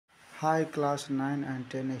Hi class 9 and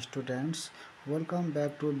 10 students, welcome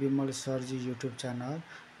back to Bimal Sarji YouTube channel.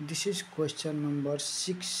 This is question number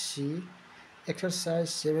 6c, exercise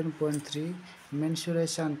 7.3,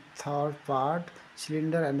 mensuration third part,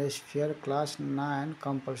 cylinder and sphere, class 9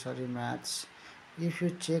 compulsory maths. If you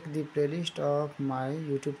check the playlist of my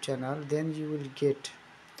YouTube channel, then you will get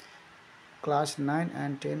class 9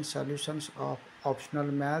 and 10 solutions of optional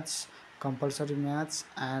maths, compulsory maths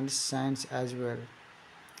and science as well.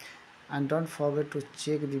 And don't forget to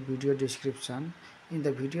check the video description. In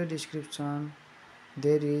the video description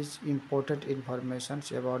there is important information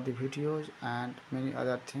about the videos and many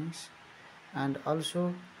other things, and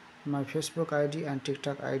also my Facebook ID and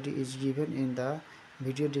TikTok ID is given in the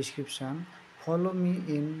video description. Follow me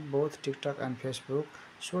in both TikTok and Facebook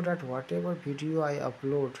so that whatever video I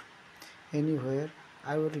upload anywhere,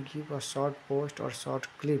 I will give a short post or short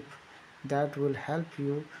clip that will help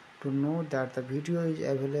you to know that the video is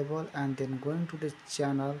available, and then going to the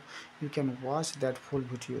channel you can watch that full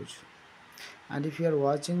videos. And if you are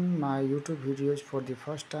watching my YouTube videos for the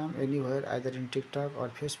first time anywhere, either in TikTok or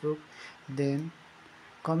Facebook, then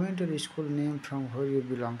comment your school name from where you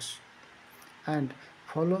belongs and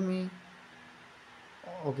follow me,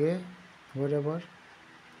 okay, wherever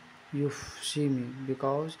you see me,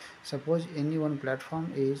 because suppose any one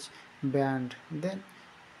platform is banned, then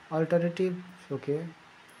alternative, okay,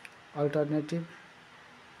 alternative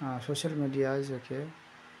social medias, okay,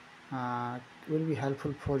 will be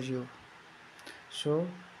helpful for you. So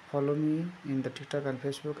follow me in the TikTok and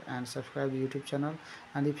Facebook and subscribe the YouTube channel.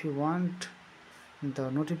 And if you want the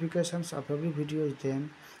notifications of every video, then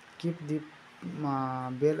keep the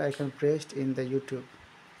bell icon pressed in the YouTube.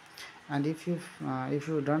 And if you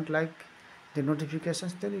don't like the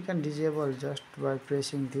notifications, then you can disable just by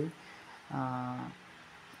pressing the uh,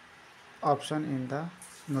 option in the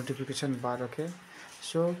notification bar, okay.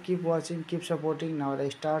 So keep watching, keep supporting. Now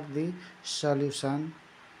let's start the solution,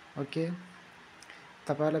 okay.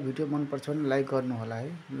 तपाईलाई video मन पर्छ भने like गर्नु होला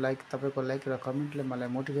है। Like तपाईको like र कमेन्टले मलाई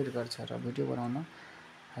motivate गर्छ र भिडियो बनाउन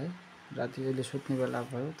है। राति अहिले सुत्ने बेला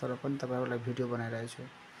भयो तर पनि तपाईहरुलाई भिडियो बनाइरहेको छु।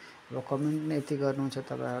 अब कमेन्ट नै यति गर्नुहुन्छ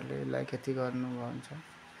तपाईहरुले, लाइक यति गर्नुहुन्छ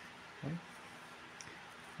है।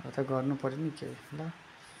 अब त गर्नु पर्यो नि के ल।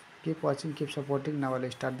 Keep watching, keep supporting. Now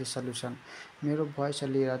let's start this solution. मेरो भोइस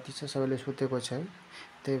अलि राति छ, सबैले सुतेको छ है,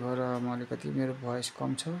 त्यही भएर म अलिकति मेरो भोइस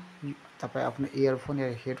कम छ। तपाई आफ्नो इयरफोन या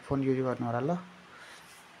हेडफोन युज गर्नु होला ल।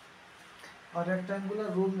 A rectangular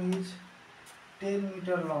room is 10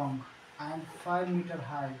 meter long and 5 meter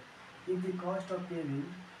high. If the cost of paving,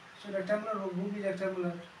 so rectangular room is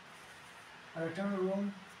rectangular. A rectangular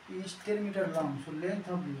room is 10 meter long. So length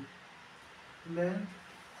of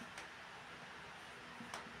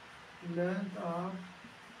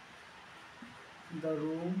the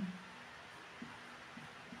room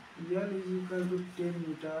L is equal to 10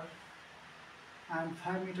 meter and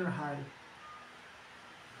 5 meter high.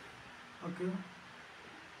 Okay,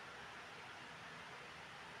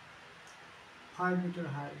 5 meter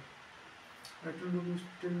high. Rectangular room is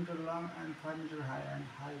 10 meter long and 5 meter high, and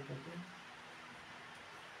height, okay,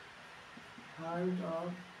 height of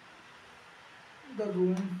the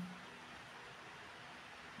room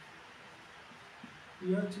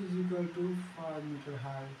H is equal to 5 meter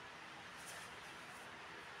high.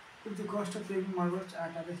 If the cost of paving marbles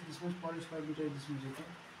at average distance per square meter is this much, okay.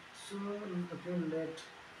 So okay, let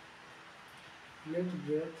breadth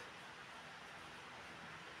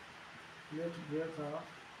of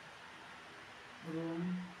room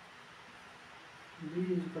B is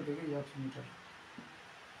equal to H meter.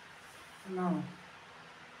 Now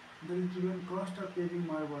there is given cost of paving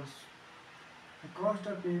marbles. The cost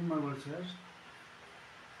of paving marbles here,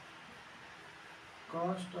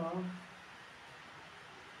 cost of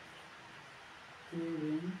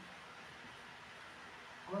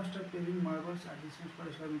paving marbles at distance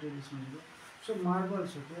per square meter this much. So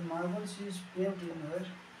marbles, okay, marbles is paved in where?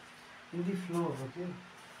 In the floor, okay.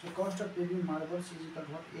 So cost of paving marbles is equal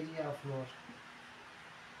to what? Area of floor.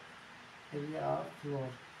 Area of floor.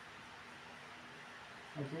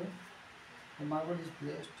 Okay. The marble is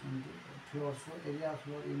placed in the floor. So area of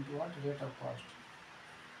floor into what? Rate of cost.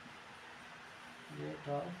 Rate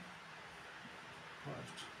of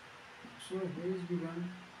cost. So here is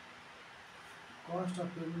given cost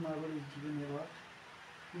of paving marble is given here what?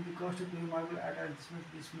 If the cost of paving marble at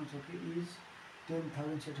this much, okay, is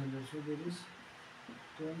 10,800. So there is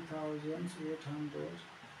 10,800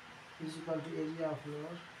 is equal to area of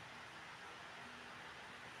floor,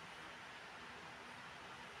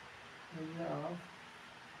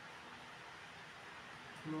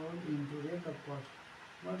 into rate of cost.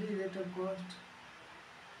 What is rate of cost?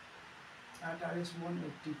 at RS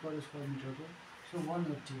 180 per square meter. Okay, so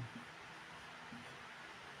 180.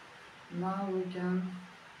 Now we can,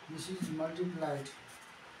 this is multiplied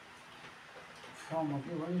from,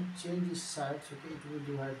 okay, when you change this sides, okay, it will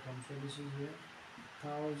divide from, so this is here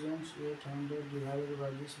 1800 divided by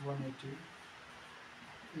this 180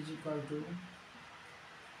 is equal to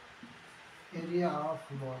area of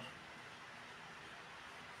floor.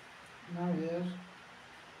 Now here,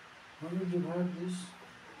 when we divide this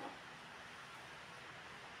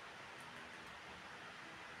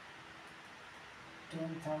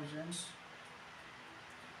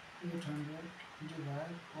 10,800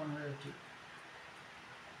 divide 180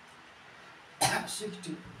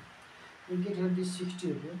 60, we get here this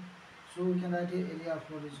 60, okay, so we can write here area of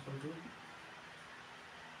floor is equal to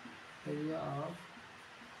area of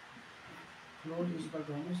floor is equal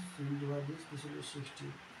to how much? So we divide this will be 60,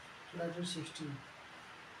 so write it 60.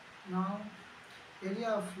 Now area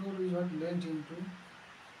of floor is what? Length into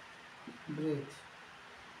breadth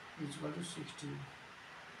is equal to 60.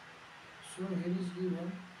 So here is given,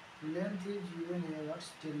 length is given here what's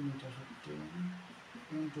 10 meters, so 10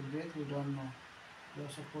 into breadth we don't know, we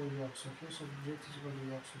have suppose x, okay, so breadth is equal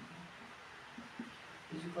to x, okay,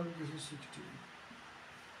 is equal to this is 60.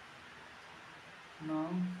 Now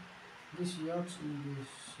this x in the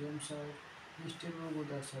same side, this 10 will go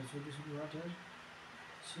that side, so this will be what here?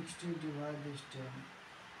 60 divided this 10.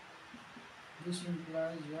 This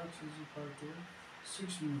implies x is equal to 6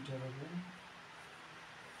 meter, okay.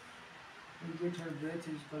 We get her breadth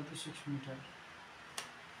is equal to 6 meter.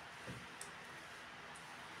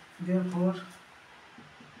 Therefore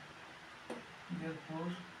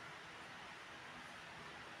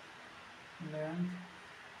length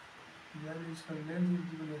is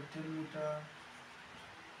given at 10 meter,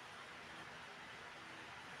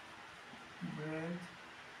 breadth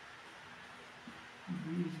b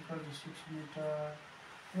is equal to 6 meter.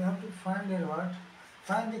 We have to find here what?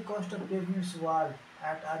 Find the cost of paving its wall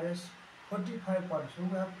at RS 45 per. So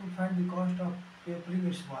we have to find the cost of papering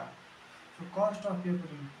its wall. So cost of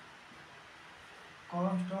papering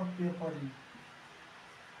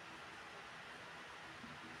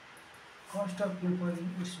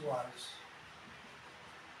its walls.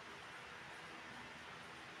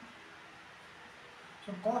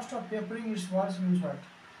 So cost of papering its walls means what?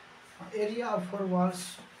 Area of 4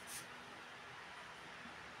 walls,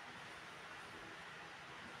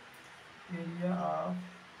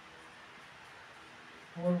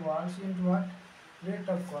 into what? Rate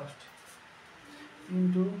of cost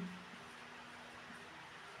into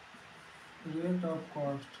rate of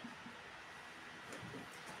cost.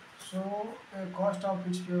 So cost of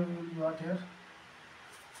which will be what here?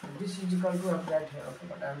 This is equal to, have that here, okay,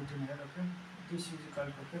 but I have written here, okay. This is equal to,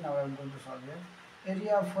 okay, now I am going to solve here.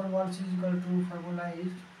 Area of 4 walls is equal to, formula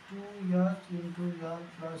is 2h into l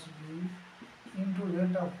plus b into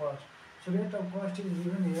rate of cost. So rate of cost is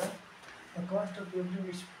given here. The cost of papering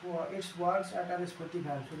its walls at RS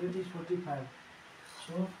 45. So rate is 45.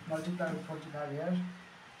 So multiply with 45 here.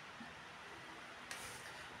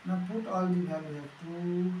 Now put all the value here.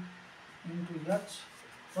 2 into h.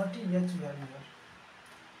 What is h value here?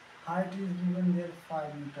 Height is given there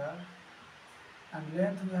 5 meter. And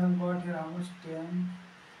length we have got here how much? 10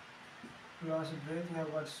 plus breadth we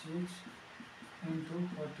have got 6 into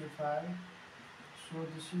 45. So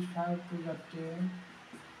this is 5 to the 10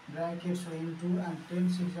 bracket, so into, and 10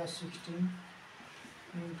 6 is 16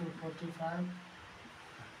 into 45.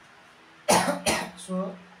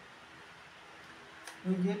 So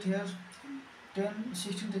we get here 10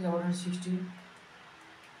 16 is 160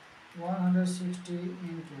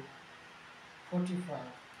 into 45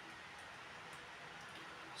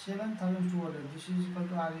 7,200. This is equal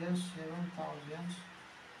to RS 7,200.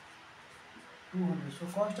 So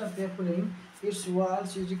cost of papering its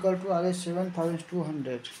walls is equal to RS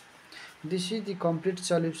 7,200. This is the complete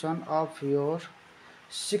solution of your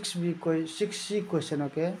 6C question,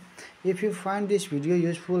 okay. If you find this video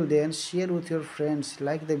useful, then share with your friends,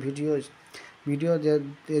 like the video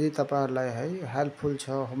यदि तपाईहरुलाई है helpful छ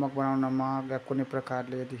homework बनाउनमा या कुनै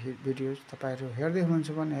प्रकारले यदि videos तपाईहरु हेर्दै हुनुहुन्छ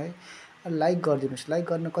भने है लाइक गरिदिनुस्। लाइक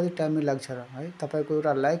गर्न कति टाइम लाग्छ र है, तपाईको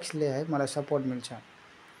एउटा लाइक्सले है मलाई सपोर्ट मिल्छ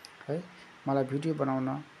है, मलाई भिडियो बनाउन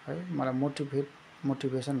है मलाई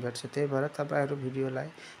मोटिभेसन भेट्छ। त्यही भएर तपाईहरु भिडियोलाई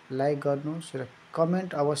लाइक गर्नुस् र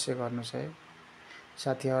कमेन्ट अवश्य गर्नुस् है।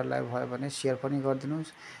 साथीहरुलाई भयो भने शेयर पनि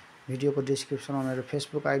गरिदिनुस्। भिडियो को डिस्क्रिप्सनमा मेरो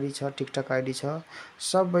फेसबुक आईडी छ, टिकटक आईडी छ,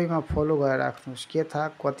 सबैमा फलो गरेर राख्नुस्। के थाहा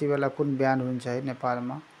कति बेला कुन ब्यान हुन्छ है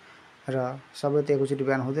नेपालमा, र सबै त एकैचोटी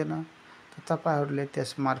ब्यान हुँदैन। तपाईहरुले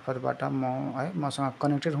त्यस मार्फतबाट मसँग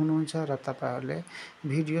कनेक्टेड हुनुहुन्छ र तपाईहरुले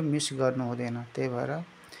भिडियो मिस गर्नु हुँदैन। त्यही भएर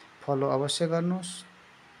फलो अवश्य गर्नुहोस्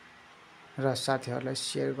र साथीहरूलाई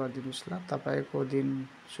सेयर गरिदिनुहोस् ल। तपाईँको दिन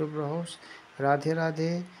शुभ रहोस्। राधे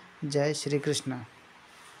राधे। जय श्री कृष्ण।